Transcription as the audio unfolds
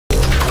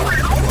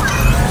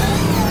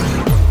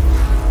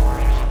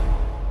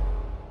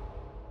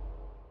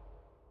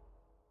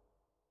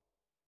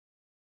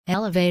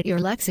Elevate your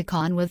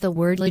lexicon with the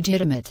word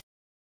legitimate.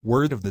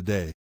 Word of the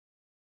day.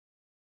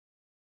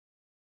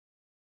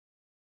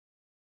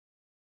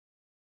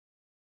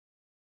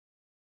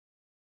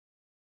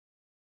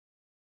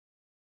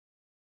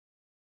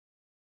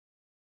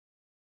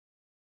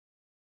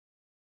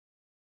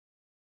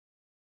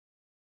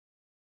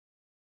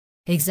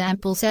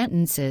 Example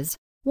sentences.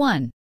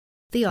 1.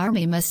 The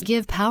army must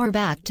give power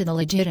back to the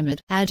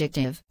legitimate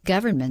adjective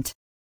government.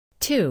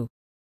 2.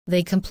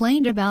 They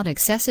complained about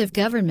excessive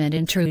government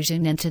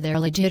intrusion into their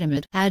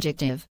legitimate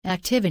adjective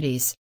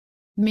activities.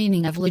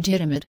 Meaning of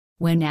legitimate,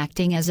 when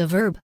acting as a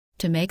verb,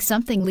 to make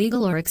something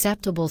legal or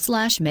acceptable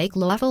 / make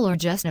lawful or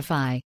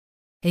justify.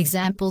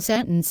 Example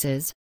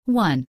sentences.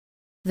 1.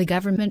 The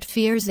government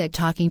fears that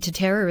talking to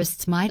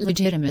terrorists might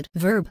legitimate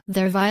verb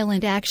their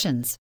violent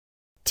actions.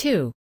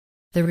 2.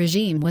 The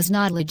regime was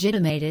not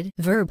legitimated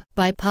verb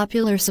by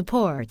popular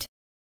support.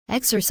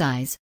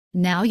 Exercise.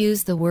 Now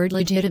use the word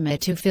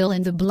legitimate to fill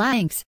in the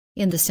blanks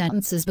in the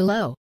sentences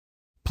below.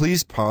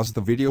 Please pause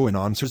the video and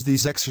answer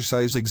these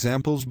exercise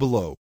examples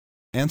below.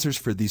 Answers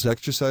for these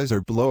exercises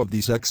are below of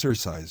these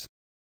exercise.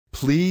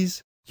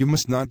 Please, you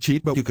must not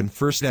cheat, but you can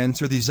first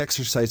answer these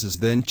exercises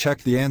then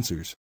check the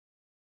answers.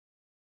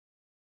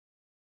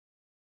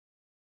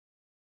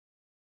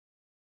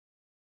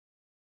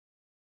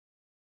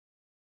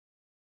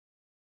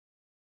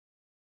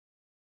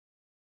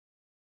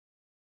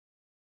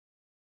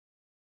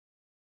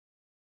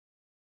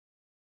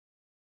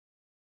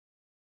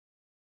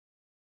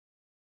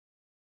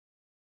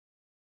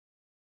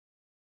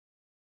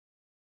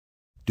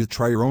 Do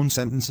try your own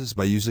sentences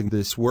by using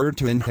this word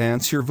to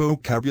enhance your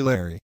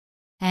vocabulary.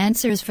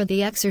 Answers for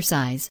the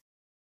exercise.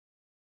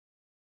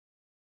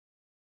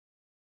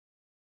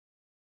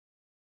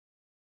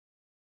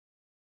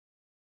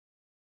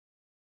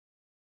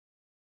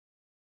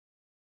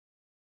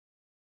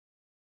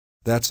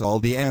 That's all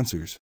the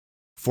answers.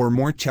 For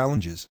more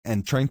challenges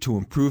and trying to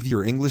improve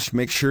your English,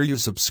 make sure you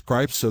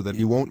subscribe so that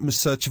you won't miss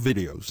such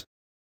videos.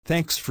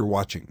 Thanks for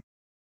watching.